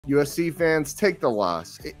USC fans, take the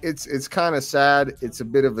loss. It's kind of sad. It's a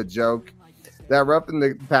bit of a joke. That roughing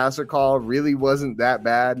the passer call really wasn't that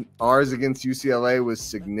bad. Ours against UCLA was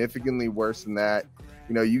significantly worse than that.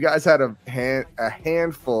 You know, you guys had a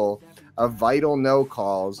handful of vital no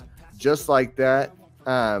calls just like that.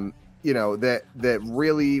 You know, that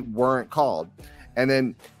really weren't called. And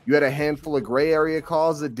then you had a handful of gray area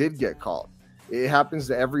calls that did get called. It happens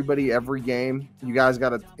to everybody every game. You guys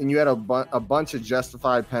and you had a bunch of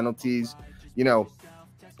justified penalties. You know,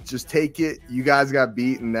 just take it. You guys got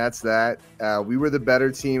beat, and that's that. We were the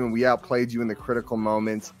better team, and we outplayed you in the critical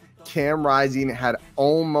moments. Cam Rising had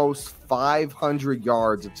almost 500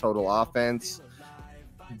 yards of total offense.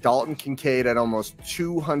 Dalton Kincaid had almost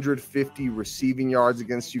 250 receiving yards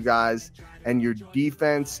against you guys, and your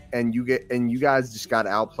defense and you guys just got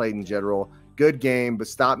outplayed in general. Good game, but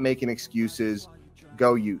stop making excuses.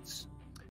 Go Utes.